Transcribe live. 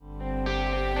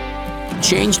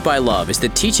Changed by Love is the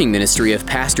teaching ministry of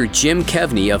Pastor Jim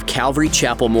Kevney of Calvary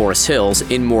Chapel, Morris Hills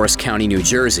in Morris County, New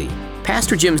Jersey.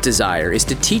 Pastor Jim's desire is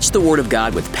to teach the Word of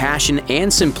God with passion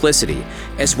and simplicity,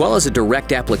 as well as a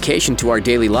direct application to our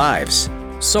daily lives.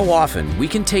 So often, we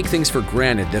can take things for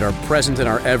granted that are present in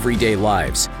our everyday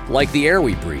lives, like the air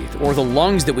we breathe, or the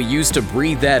lungs that we use to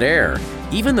breathe that air,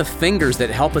 even the fingers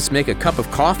that help us make a cup of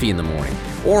coffee in the morning,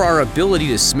 or our ability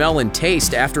to smell and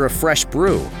taste after a fresh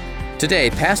brew.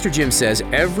 Today, Pastor Jim says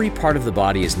every part of the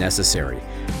body is necessary.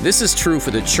 This is true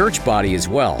for the church body as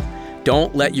well.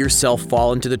 Don't let yourself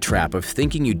fall into the trap of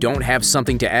thinking you don't have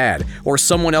something to add or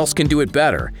someone else can do it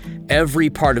better.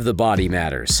 Every part of the body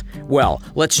matters. Well,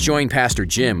 let's join Pastor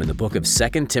Jim in the book of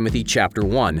 2 Timothy chapter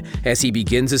 1 as he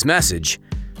begins his message,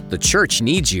 The Church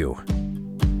Needs You.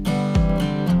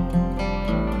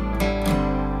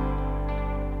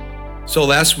 So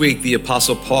last week, the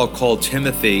Apostle Paul called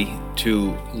Timothy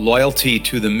to loyalty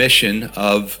to the mission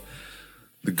of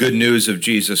the good news of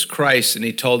Jesus Christ, and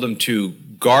he told him to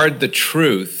guard the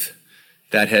truth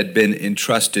that had been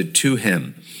entrusted to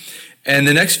him. And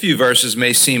the next few verses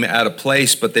may seem out of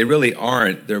place, but they really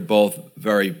aren't. They're both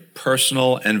very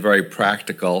personal and very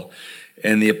practical.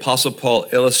 And the Apostle Paul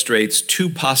illustrates two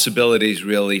possibilities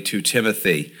really to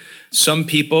Timothy. Some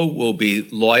people will be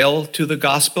loyal to the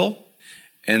gospel,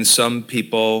 and some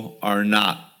people are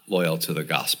not loyal to the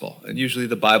gospel. And usually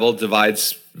the Bible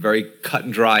divides very cut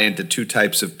and dry into two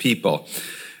types of people.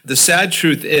 The sad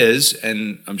truth is,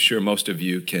 and I'm sure most of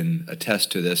you can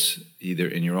attest to this, either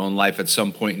in your own life at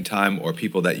some point in time or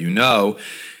people that you know,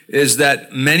 is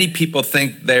that many people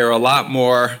think they are a lot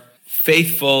more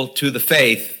faithful to the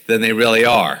faith than they really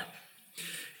are.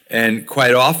 And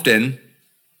quite often,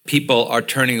 people are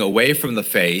turning away from the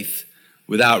faith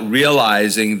without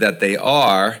realizing that they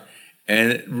are,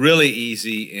 and really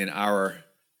easy in our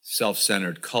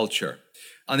self-centered culture.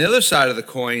 On the other side of the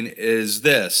coin is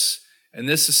this, and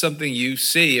this is something you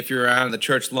see if you're around the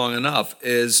church long enough,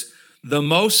 is the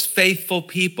most faithful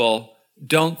people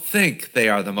don't think they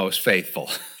are the most faithful.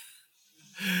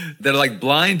 They're like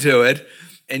blind to it,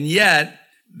 and yet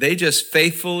they just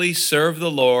faithfully serve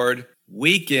the Lord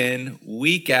week in,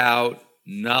 week out,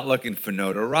 not looking for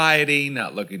notoriety,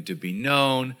 not looking to be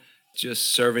known,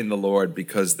 just serving the Lord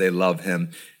because they love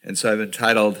him. And so I've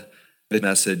entitled the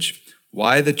message,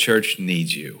 Why the Church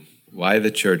Needs You. Why the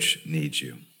Church Needs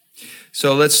You.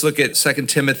 So let's look at 2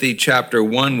 Timothy chapter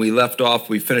 1.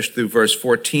 We finished through verse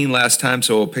 14 last time,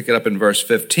 so we'll pick it up in verse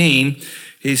 15.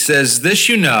 He says, This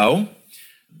you know,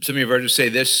 some of your versions say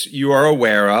this you are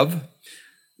aware of,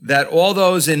 that all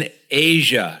those in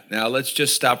Asia, now let's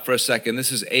just stop for a second.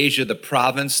 This is Asia the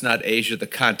province, not Asia the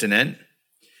continent.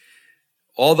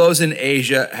 All those in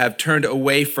Asia have turned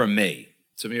away from me.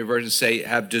 Some of your versions say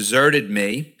have deserted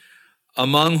me,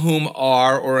 among whom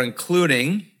are, or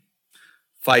including,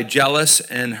 Phygellus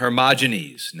and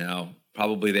Hermogenes. Now,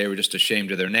 probably they were just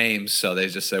ashamed of their names, so they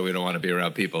just said, we don't want to be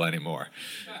around people anymore.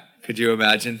 Could you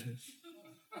imagine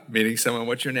meeting someone,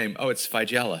 what's your name? Oh, it's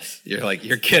Phygellus. You're like,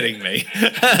 you're kidding me.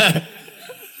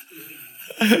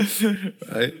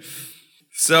 Right?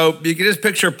 So you can just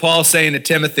picture Paul saying to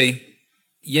Timothy,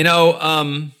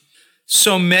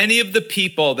 so many of the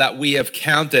people that we have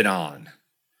counted on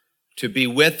to be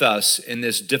with us in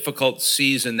this difficult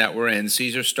season that we're in,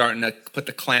 Caesar's starting to put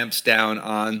the clamps down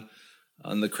on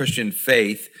the Christian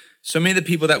faith. So many of the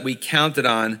people that we counted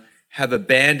on have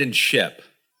abandoned ship.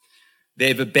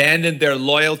 They've abandoned their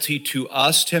loyalty to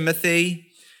us, Timothy,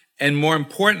 and more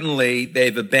importantly,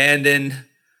 they've abandoned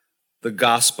the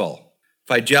gospel.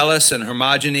 Phygellus and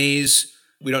Hermogenes,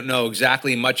 we don't know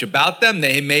exactly much about them.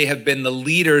 They may have been the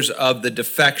leaders of the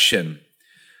defection.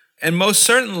 And most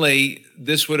certainly,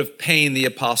 this would have pained the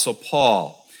Apostle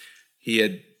Paul. He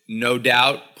had no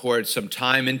doubt poured some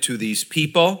time into these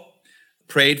people,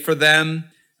 prayed for them.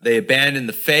 They abandoned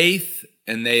the faith,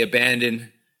 and they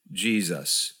abandoned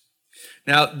Jesus.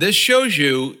 Now, this shows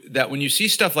you that when you see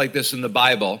stuff like this in the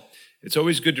Bible, it's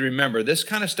always good to remember, this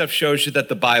kind of stuff shows you that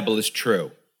the Bible is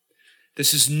true.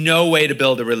 This is no way to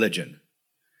build a religion.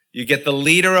 You get the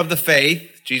leader of the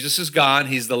faith, Jesus is gone,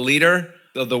 he's the leader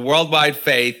of the worldwide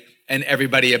faith, and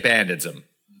everybody abandons him.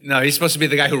 No, he's supposed to be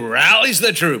the guy who rallies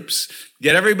the troops,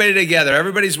 get everybody together,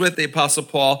 everybody's with the Apostle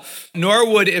Paul. Nor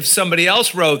would, if somebody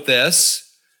else wrote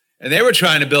this, and they were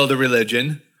trying to build a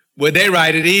religion, would they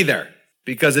write it either?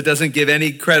 Because it doesn't give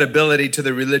any credibility to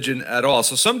the religion at all.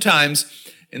 So sometimes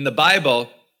in the Bible,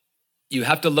 you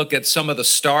have to look at some of the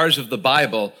stars of the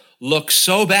Bible look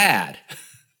so bad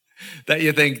that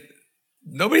you think,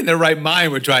 nobody in their right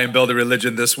mind would try and build a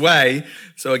religion this way.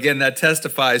 So again, that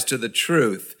testifies to the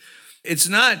truth. It's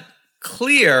not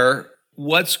clear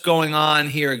what's going on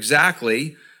here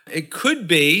exactly. It could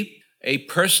be a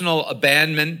personal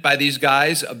abandonment by these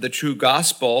guys of the true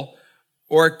gospel,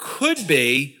 or it could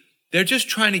be they're just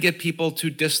trying to get people to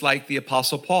dislike the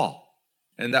Apostle Paul.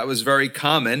 And that was very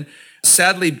common.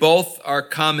 Sadly, both are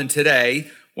common today.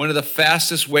 One of the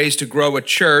fastest ways to grow a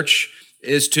church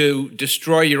is to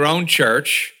destroy your own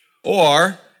church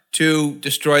or to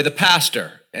destroy the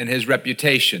pastor and his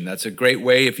reputation. That's a great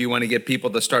way if you want to get people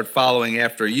to start following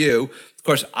after you. Of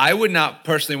course, I would not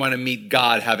personally want to meet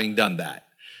God having done that,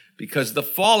 because the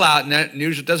fallout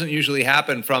doesn't usually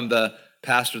happen from the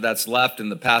pastor that's left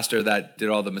and the pastor that did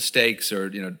all the mistakes or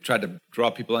tried to draw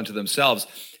people unto themselves.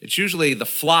 It's usually the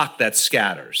flock that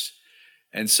scatters.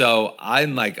 And so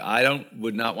I'm like,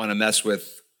 would not want to mess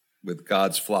with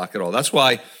God's flock at all. That's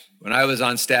why when I was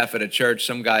on staff at a church,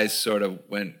 some guys sort of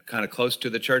went kind of close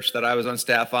to the church that I was on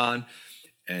staff on.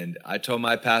 And I told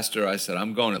my pastor, I said,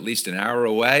 I'm going at least an hour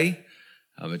away.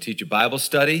 I'm going to teach a Bible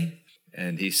study.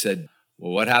 And he said,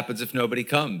 well, what happens if nobody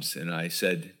comes? And I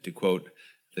said, to quote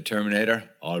the Terminator,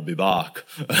 I'll be back.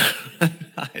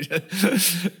 I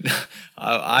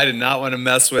did not want to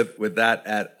mess with that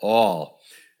at all.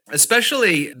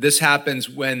 Especially this happens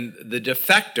when the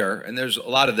defector, and there's a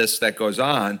lot of this that goes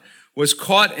on, was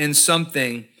caught in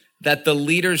something that the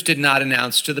leaders did not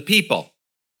announce to the people.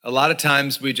 A lot of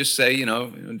times we just say,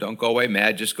 don't go away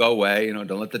mad, just go away.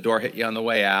 Don't let the door hit you on the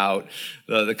way out.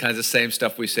 The kinds of same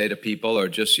stuff we say to people, or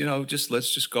just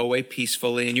let's just go away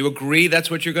peacefully. And you agree that's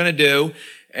what you're going to do,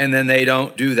 and then they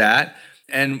don't do that.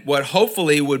 And what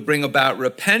hopefully would bring about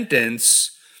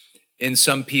repentance in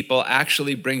some people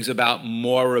actually brings about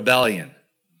more rebellion.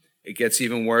 It gets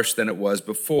even worse than it was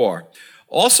before.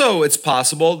 Also, it's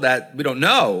possible that, we don't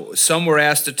know, some were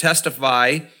asked to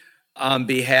testify on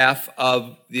behalf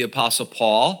of the Apostle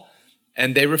Paul,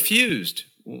 and they refused.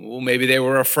 Well, maybe they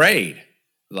were afraid.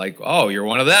 Like, oh, you're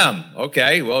one of them.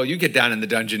 Okay, well, you get down in the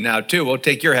dungeon now too. We'll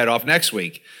take your head off next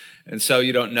week. And so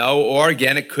you don't know. Or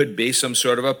again, it could be some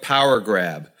sort of a power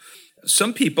grab.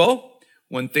 Some people,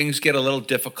 when things get a little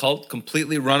difficult,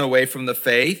 completely run away from the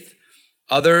faith.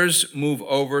 Others move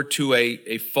over to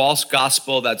a false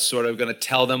gospel that's sort of going to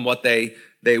tell them what they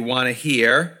want to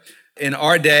hear. In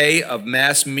our day of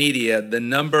mass media, the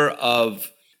number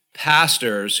of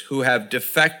pastors who have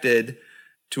defected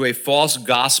to a false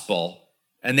gospel,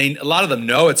 and a lot of them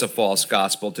know it's a false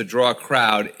gospel to draw a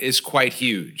crowd, is quite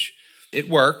huge. It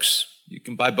works. You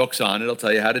can buy books on it. It'll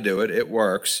tell you how to do it. It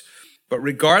works. But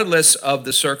regardless of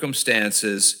the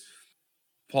circumstances,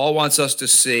 Paul wants us to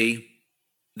see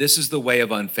this is the way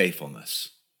of unfaithfulness.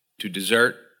 To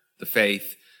desert the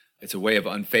faith, it's a way of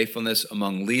unfaithfulness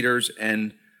among leaders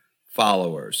and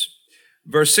followers.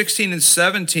 Verse 16 and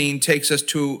 17 takes us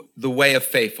to the way of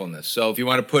faithfulness. So if you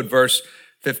want to put verse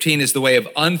 15 is the way of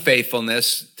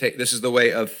unfaithfulness, this is the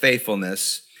way of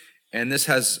faithfulness. And this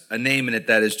has a name in it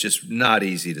that is just not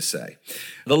easy to say.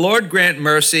 The Lord grant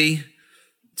mercy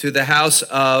to the house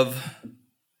of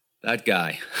that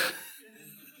guy,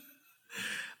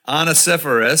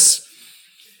 Onesiphorus.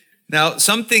 Now,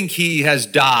 some think he has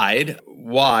died.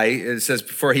 Why? It says,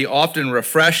 for he often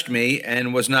refreshed me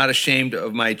and was not ashamed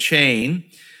of my chain.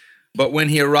 But when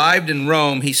he arrived in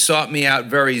Rome, he sought me out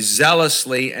very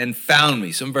zealously and found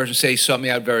me. Some versions say he sought me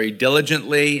out very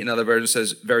diligently. Another version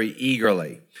says very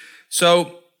eagerly.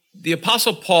 So the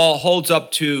Apostle Paul holds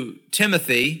up to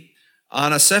Timothy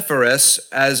Onesiphorus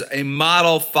as a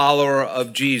model follower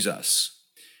of Jesus.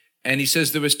 And he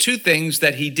says there was two things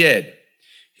that he did.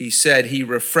 He said he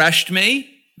refreshed me.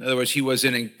 In other words, he was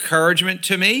an encouragement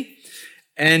to me,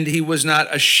 and he was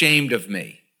not ashamed of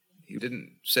me. He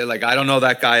didn't say, I don't know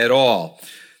that guy at all.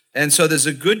 And so there's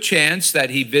a good chance that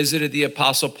he visited the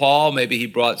Apostle Paul. Maybe he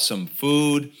brought some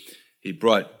food. He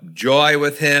brought joy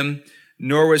with him,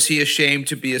 nor was he ashamed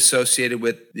to be associated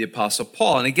with the Apostle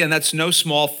Paul. And again, that's no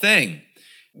small thing.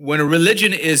 When a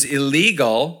religion is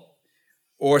illegal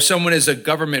or someone is a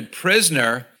government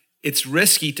prisoner, it's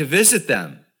risky to visit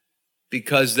them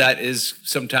because that is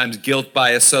sometimes guilt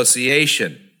by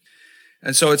association.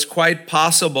 And so it's quite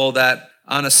possible that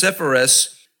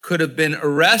Onesiphorus could have been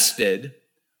arrested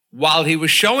while he was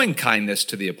showing kindness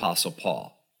to the Apostle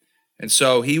Paul. And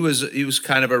so he was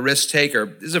kind of a risk taker.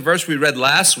 This is a verse we read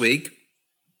last week.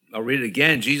 I'll read it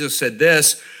again. Jesus said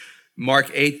this, Mark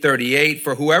 8:38,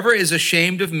 for whoever is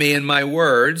ashamed of me and my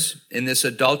words in this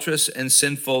adulterous and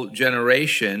sinful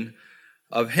generation,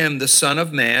 of him the Son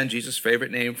of Man, Jesus'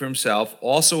 favorite name for himself,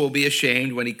 also will be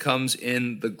ashamed when he comes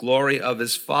in the glory of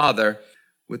his Father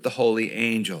with the holy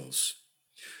angels.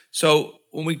 So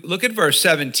when we look at verse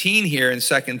 17 here in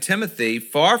 2 Timothy,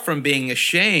 far from being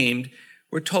ashamed,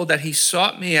 we're told that he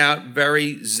sought me out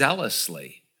very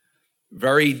zealously.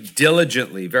 very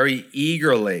diligently, very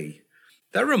eagerly.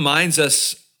 That reminds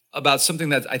us about something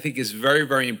that I think is very,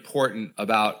 very important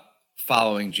about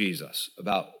following Jesus,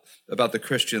 about the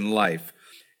Christian life.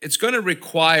 It's going to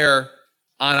require,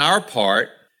 on our part,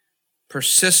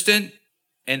 persistent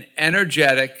and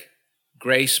energetic,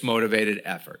 grace-motivated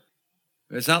effort.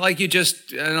 It's not like and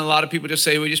a lot of people just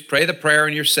say, well, just pray the prayer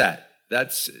and you're set.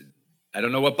 I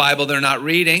don't know what Bible they're not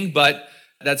reading, but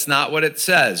that's not what it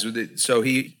says. So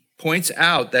he points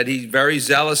out that he very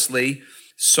zealously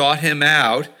sought him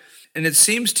out. And it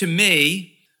seems to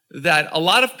me that a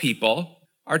lot of people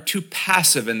are too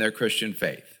passive in their Christian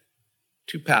faith.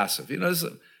 Too passive.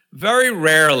 Very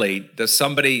rarely does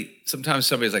sometimes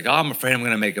somebody's like, oh, I'm afraid I'm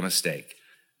going to make a mistake.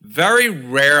 Very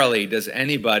rarely does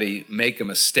anybody make a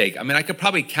mistake. I mean, I could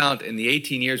probably count in the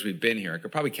 18 years we've been here, I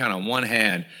could probably count on one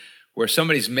hand where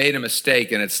somebody's made a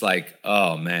mistake and it's like,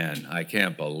 oh man, I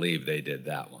can't believe they did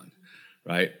that one,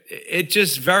 right? It's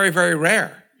just very, very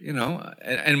rare,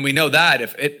 and we know that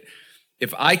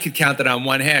if I could count that on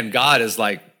one hand, God is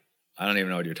like, I don't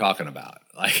even know what you're talking about.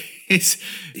 Like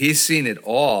he's seen it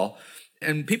all,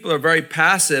 and people are very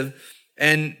passive.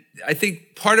 And I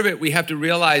think part of it we have to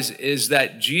realize is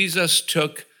that Jesus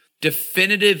took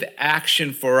definitive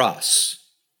action for us.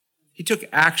 He took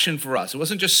action for us. It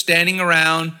wasn't just standing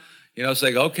around, it's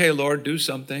like, okay, Lord, do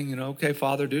something, okay,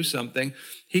 Father, do something.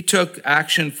 He took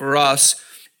action for us,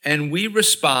 and we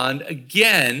respond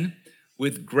again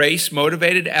with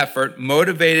grace-motivated effort,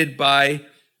 motivated by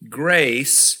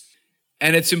grace.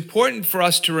 And it's important for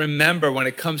us to remember when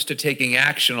it comes to taking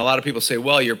action. A lot of people say,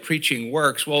 well, you're preaching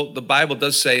works. Well, the Bible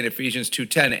does say in Ephesians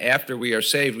 2:10, after we are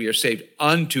saved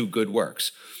unto good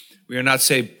works. We are not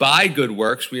saved by good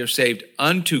works. We are saved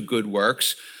unto good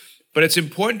works. But it's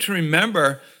important to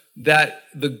remember that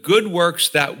the good works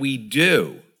that we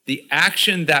do, the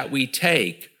action that we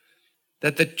take,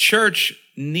 that the church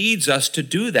needs us to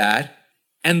do that,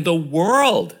 and the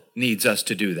world needs us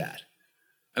to do that.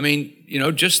 I mean,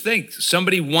 just think,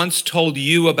 somebody once told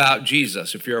you about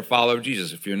Jesus, if you're a follower of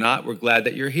Jesus. If you're not, we're glad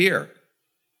that you're here.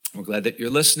 We're glad that you're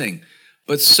listening.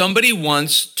 But somebody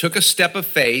once took a step of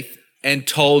faith and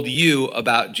told you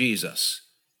about Jesus.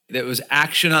 That was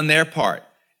action on their part.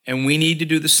 And we need to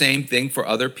do the same thing for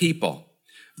other people.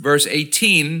 Verse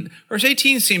 18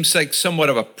 seems like somewhat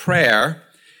of a prayer.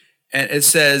 And it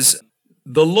says,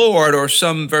 the Lord, or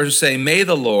some verses say, may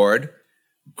the Lord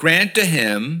grant to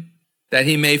him that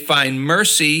he may find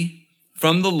mercy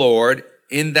from the Lord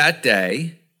in that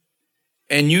day.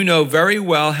 And you know very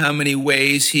well how many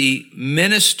ways he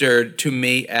ministered to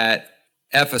me at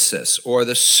Ephesus, or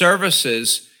the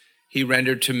services he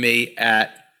rendered to me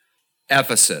at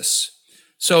Ephesus.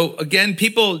 So again,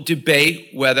 people debate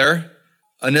whether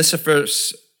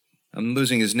Onesiphorus, I'm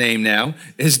losing his name now,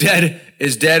 is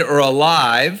dead or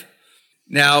alive.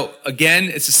 Now, again,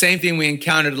 it's the same thing we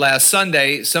encountered last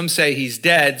Sunday. Some say he's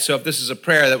dead, so if this is a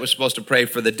prayer that we're supposed to pray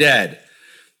for the dead.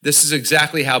 This is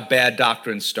exactly how bad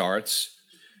doctrine starts.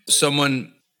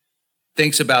 Someone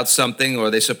thinks about something, or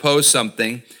they suppose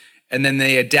something, and then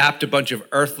they adapt a bunch of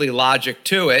earthly logic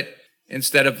to it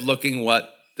instead of looking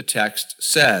what the text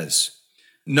says.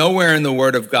 Nowhere in the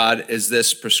Word of God is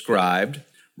this prescribed.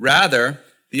 Rather,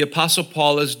 the Apostle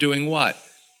Paul is doing what?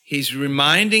 He's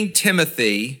reminding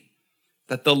Timothy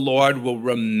that the Lord will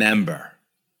remember.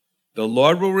 The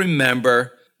Lord will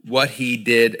remember what he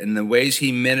did and the ways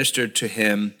he ministered to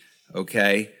him,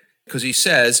 okay? Because he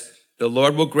says, the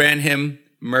Lord will grant him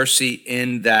mercy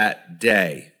in that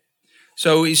day.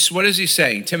 So what is he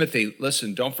saying? Timothy,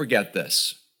 listen, don't forget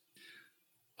this.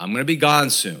 I'm going to be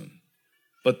gone soon.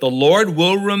 But the Lord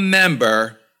will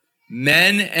remember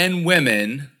men and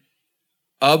women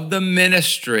of the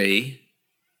ministry,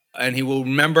 and he will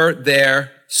remember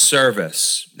their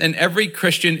service. And every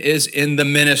Christian is in the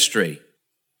ministry.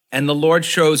 And the Lord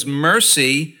shows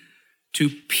mercy to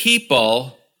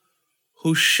people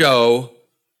who show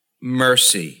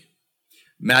mercy.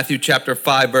 Matthew chapter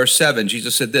 5, verse 7,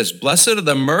 Jesus said this, blessed are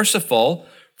the merciful,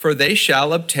 for they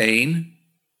shall obtain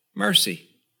mercy.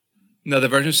 Another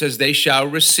version says they shall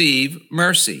receive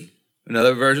mercy.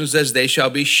 Another version says they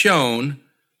shall be shown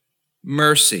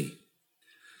mercy.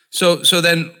 So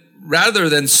then, rather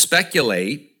than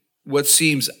speculate, what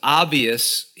seems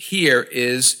obvious here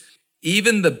is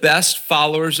even the best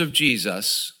followers of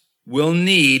Jesus will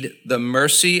need the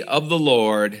mercy of the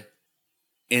Lord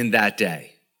in that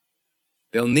day.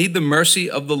 They'll need the mercy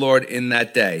of the Lord in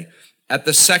that day. At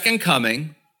the second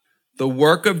coming, the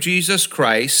work of Jesus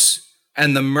Christ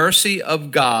and the mercy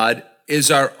of God is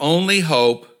our only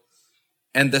hope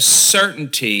and the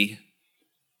certainty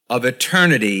of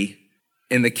eternity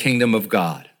in the kingdom of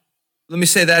God. Let me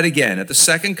say that again. At the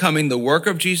second coming, the work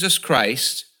of Jesus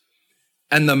Christ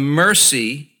and the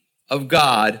mercy of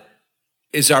God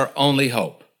is our only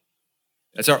hope.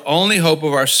 That's our only hope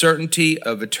of our certainty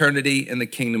of eternity in the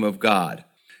kingdom of God.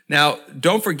 Now,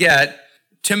 don't forget,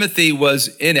 Timothy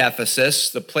was in Ephesus.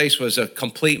 The place was a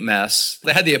complete mess.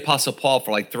 They had the Apostle Paul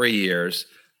for like 3 years.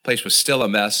 The place was still a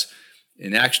mess.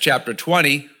 In Acts chapter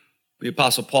 20, the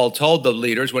Apostle Paul told the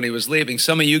leaders when he was leaving,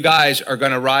 some of you guys are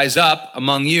going to rise up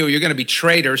among you. You're going to be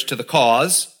traitors to the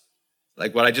cause.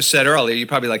 Like what I just said earlier, you're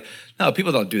probably like, no,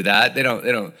 people don't do that. They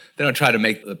don't try to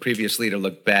make the previous leader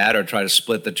look bad or try to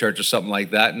split the church or something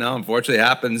like that. No, unfortunately, it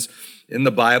happens in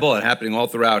the Bible and happening all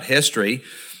throughout history.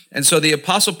 And so the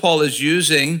Apostle Paul is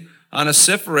using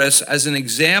Onesiphorus as an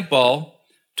example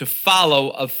to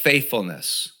follow of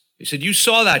faithfulness. He said, you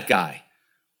saw that guy.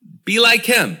 Be like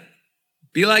him.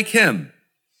 Be like him.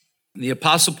 And the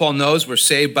Apostle Paul knows we're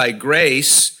saved by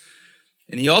grace,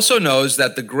 and he also knows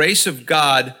that the grace of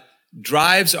God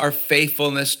drives our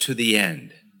faithfulness to the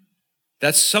end.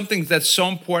 That's something that's so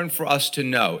important for us to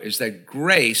know, is that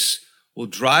grace will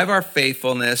drive our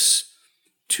faithfulness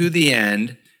to the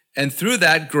end. And through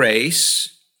that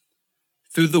grace,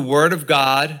 through the word of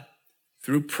God,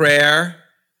 through prayer,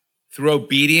 through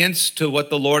obedience to what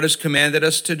the Lord has commanded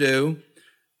us to do,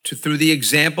 through the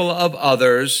example of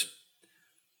others,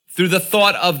 through the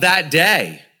thought of that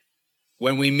day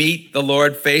when we meet the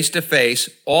Lord face to face,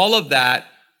 all of that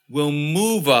will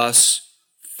move us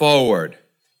forward.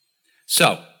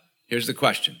 So, here's the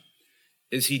question.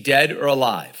 Is he dead or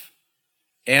alive?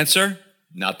 Answer,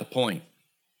 not the point.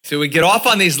 So we get off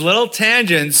on these little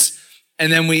tangents,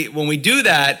 and then when we do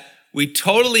that, we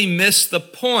totally miss the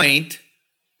point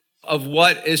of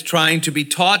what is trying to be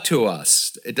taught to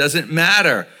us. It doesn't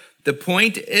matter. The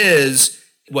point is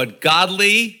what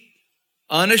godly,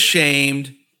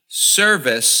 unashamed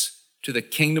service to the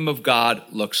kingdom of God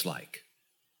looks like.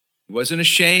 He wasn't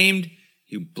ashamed.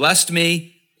 He blessed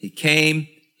me. He came.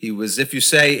 He was, if you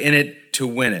say, in it to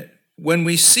win it. When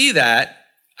we see that,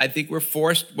 I think we're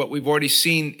forced, what we've already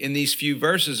seen in these few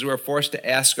verses, we're forced to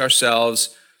ask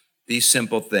ourselves these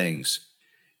simple things.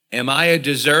 Am I a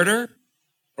deserter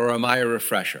or am I a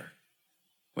refresher?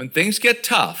 When things get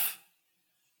tough,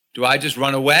 do I just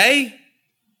run away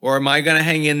or am I going to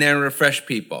hang in there and refresh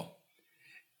people?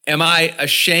 Am I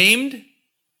ashamed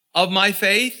of my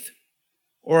faith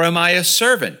or am I a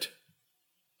servant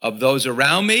of those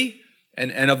around me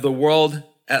and of the world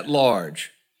at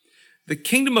large? The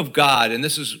kingdom of God, and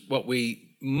this is what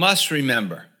we must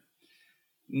remember,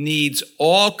 needs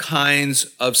all kinds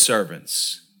of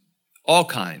servants, all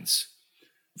kinds,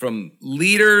 from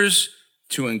leaders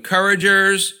to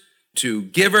encouragers to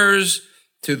givers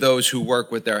to those who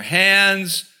work with their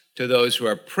hands to those who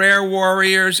are prayer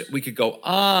warriors. We could go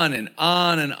on and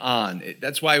on and on.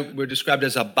 That's why we're described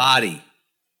as a body,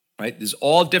 right? There's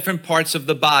all different parts of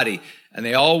the body, and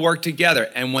they all work together.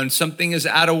 And when something is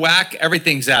out of whack,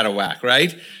 everything's out of whack,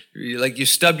 right? Like you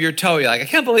stub your toe, you're like, I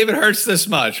can't believe it hurts this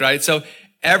much, right? So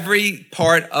every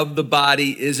part of the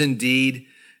body is indeed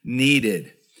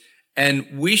needed.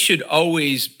 And we should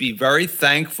always be very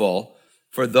thankful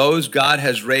for those God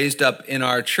has raised up in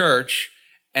our church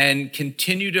and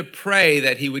continue to pray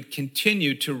that he would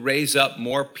continue to raise up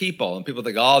more people. And people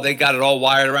think, oh, they got it all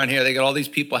wired around here. They got all these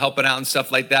people helping out and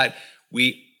stuff like that.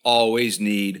 We always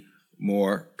need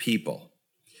more people.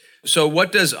 So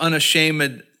what does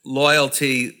unashamed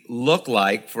loyalty look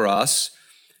like for us?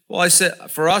 Well, I said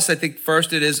for us, I think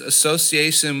first it is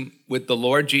association with the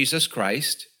Lord Jesus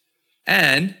Christ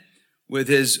and with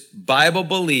his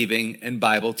Bible-believing and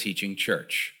Bible-teaching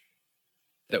church.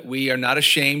 That we are not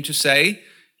ashamed to say,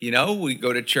 we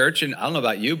go to church, and I don't know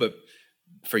about you, but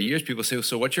for years people say,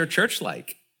 so what's your church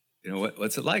like?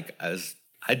 What's it like? I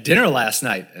had dinner last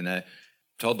night, and I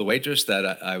told the waitress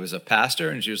that I was a pastor,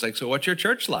 and she was like, so what's your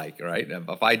church like, right?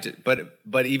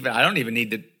 But even I don't even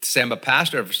need to say I'm a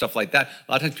pastor for stuff like that.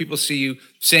 A lot of times people see you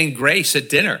saying grace at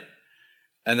dinner,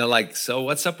 and they're like, so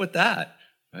what's up with that,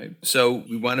 right? So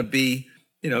we want to be,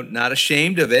 not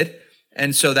ashamed of it,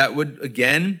 and so that would,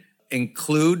 again,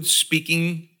 include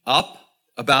speaking up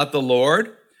about the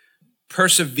Lord,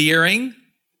 persevering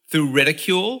through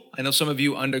ridicule. I know some of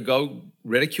you undergo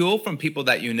ridicule from people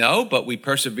that you know, but we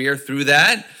persevere through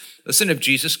that. Listen, if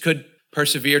Jesus could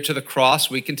persevere to the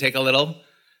cross, we can take a little,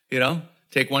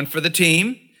 take one for the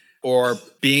team. Or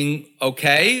being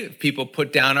okay if people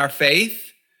put down our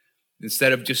faith,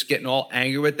 instead of just getting all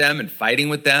angry with them and fighting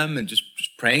with them and just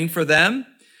praying for them.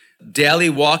 Daily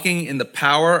walking in the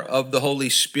power of the Holy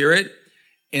Spirit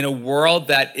in a world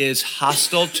that is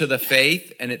hostile to the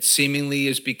faith, and it seemingly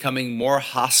is becoming more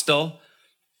hostile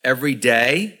every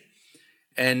day.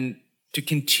 And to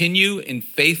continue in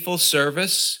faithful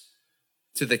service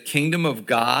to the kingdom of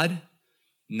God,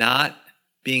 not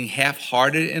being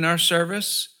half-hearted in our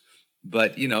service,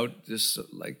 but,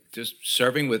 just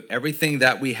serving with everything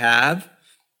that we have.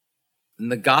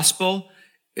 And the gospel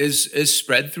is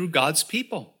spread through God's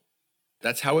people.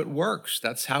 That's how it works.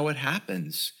 That's how it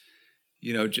happens.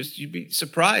 You'd be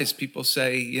surprised. People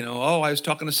say, oh, I was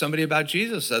talking to somebody about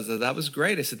Jesus. I said, that was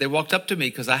great. I said, they walked up to me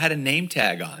because I had a name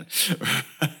tag on.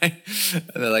 Right?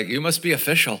 And they're like, you must be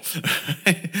official.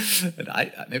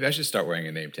 And maybe I should start wearing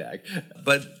a name tag.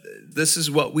 But this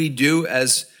is what we do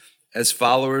as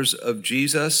followers of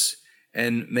Jesus.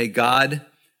 And may God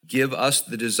give us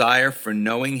the desire for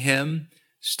knowing him,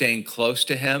 staying close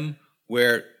to him,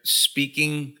 where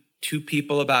speaking to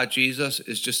people about Jesus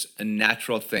is just a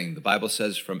natural thing. The Bible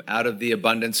says, from out of the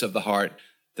abundance of the heart,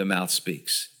 the mouth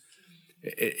speaks.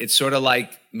 It's sort of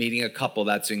like meeting a couple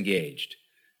that's engaged.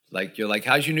 Like, you're like,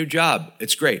 how's your new job?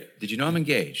 It's great. Did you know I'm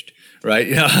engaged? Right?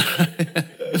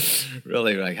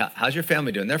 Really, like, how's your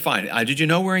family doing? They're fine. Did you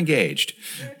know we're engaged?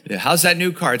 Yeah, how's that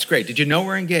new car? It's great. Did you know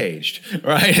we're engaged?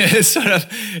 Right?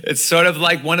 It's sort of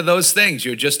like one of those things.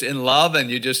 You're just in love and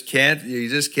you just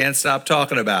can't stop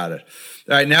talking about it.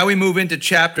 All right, now we move into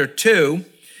chapter 2,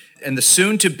 and the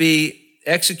soon-to-be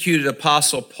executed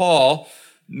Apostle Paul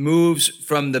moves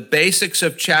from the basics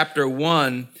of chapter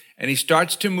 1, and he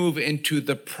starts to move into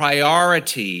the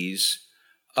priorities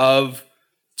of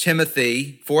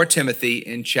Timothy, for Timothy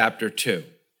in chapter 2.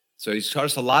 So he's taught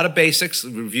us a lot of basics,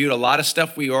 reviewed a lot of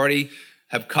stuff we already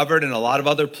have covered in a lot of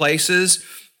other places,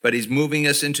 but he's moving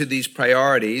us into these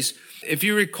priorities. If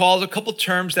you recall a couple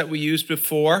terms that we used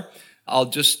before, I'll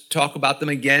just talk about them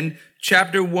again.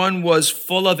 Chapter 1 was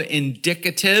full of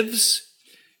indicatives.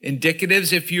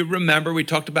 Indicatives, if you remember, we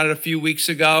talked about it a few weeks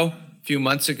ago, a few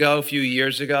months ago, a few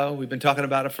years ago. We've been talking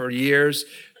about it for years.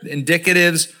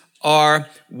 Indicatives are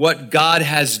what God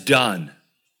has done.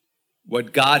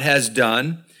 What God has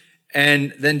done.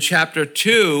 And then chapter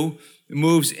 2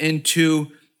 moves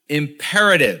into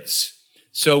imperatives.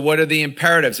 So what are the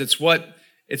imperatives? It's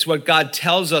what God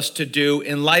tells us to do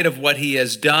in light of what he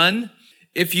has done.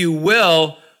 If you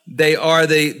will, they are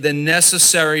the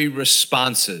necessary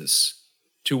responses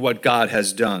to what God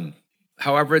has done.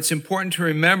 However, it's important to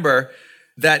remember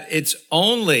that it's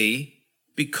only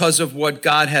because of what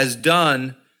God has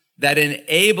done that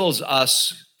enables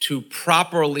us to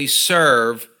properly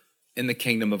serve in the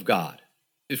kingdom of God.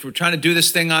 If we're trying to do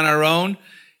this thing on our own,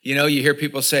 you hear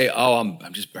people say, oh,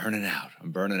 I'm just burning out.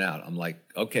 I'm burning out. I'm like,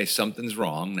 okay, something's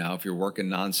wrong. Now, if you're working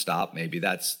nonstop, maybe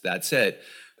that's it.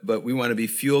 But we want to be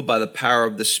fueled by the power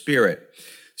of the Spirit.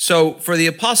 So for the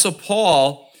Apostle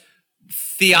Paul,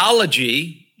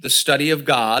 theology, the study of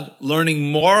God,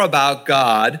 learning more about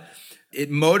God,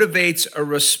 it motivates a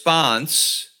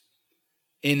response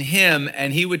in him,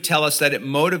 and he would tell us that it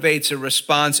motivates a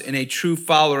response in a true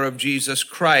follower of Jesus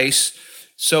Christ.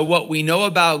 So what we know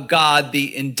about God,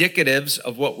 the indicatives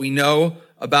of what we know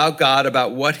about God,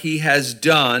 about what he has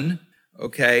done,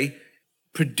 okay,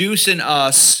 produce in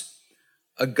us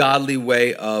a godly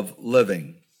way of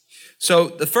living. So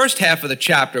the first half of the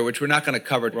chapter, which we're not going to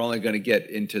cover, we're only going to get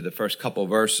into the first couple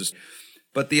verses,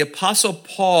 but the Apostle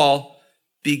Paul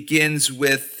begins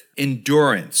with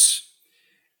endurance.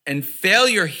 And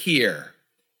failure here,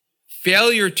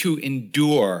 failure to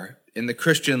endure in the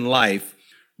Christian life,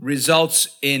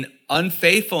 results in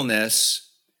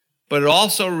unfaithfulness, but it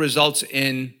also results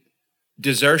in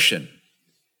desertion.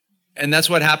 And that's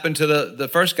what happened to the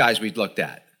first guys we looked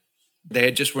at.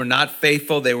 They just were not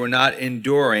faithful. They were not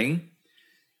enduring.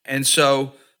 And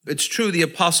so it's true, the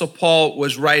Apostle Paul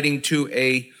was writing to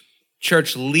a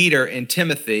church leader in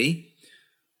Timothy,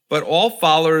 but all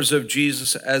followers of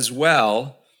Jesus as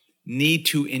well need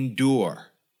to endure.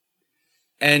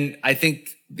 And I think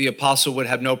the apostle would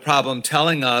have no problem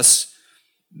telling us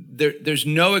there's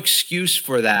no excuse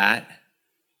for that,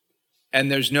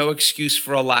 and there's no excuse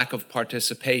for a lack of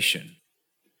participation,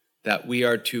 that we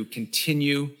are to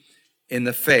continue in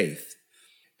the faith.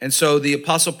 And so the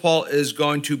Apostle Paul is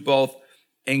going to both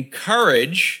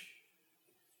encourage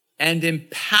and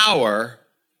empower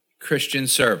Christian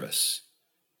service.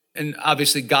 And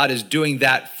obviously God is doing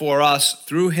that for us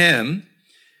through him.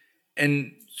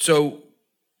 And so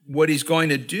what he's going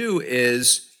to do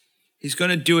is he's going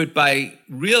to do it by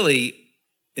really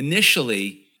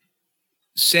initially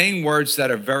saying words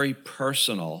that are very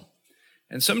personal.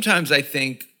 And sometimes I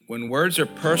think when words are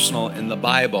personal in the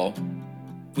Bible,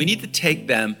 we need to take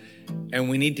them and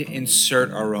we need to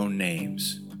insert our own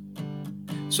names.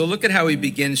 So look at how he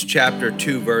begins chapter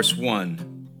 2, verse 1.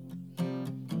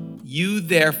 You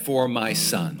therefore, my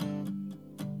son,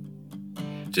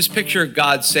 Just picture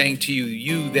God saying to you,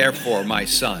 "You therefore, my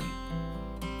son.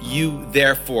 You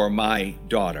therefore, my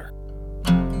daughter."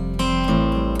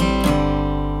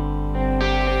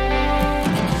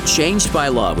 Changed by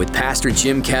Love with Pastor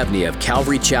Jim Kevney of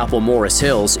Calvary Chapel, Morris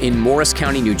Hills in Morris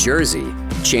County, New Jersey.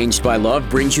 Changed by Love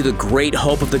brings you the great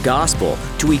hope of the gospel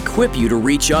to equip you to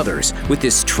reach others with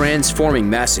this transforming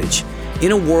message.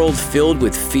 In a world filled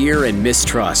with fear and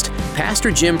mistrust,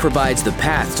 Pastor Jim provides the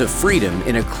path to freedom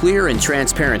in a clear and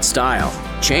transparent style.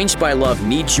 Changed by Love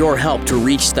needs your help to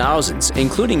reach thousands,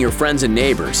 including your friends and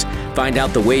neighbors. Find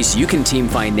out the ways you can team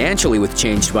financially with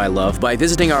Changed by Love by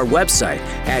visiting our website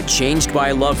at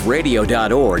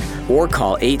changedbyloveradio.org or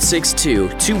call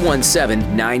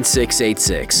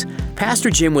 862-217-9686.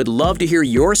 Pastor Jim would love to hear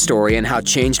your story and how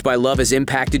Changed by Love has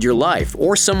impacted your life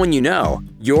or someone you know.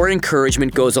 Your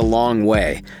encouragement goes a long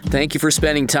way. Thank you for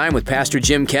spending time with Pastor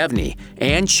Jim Kevney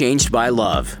and Changed by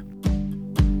Love.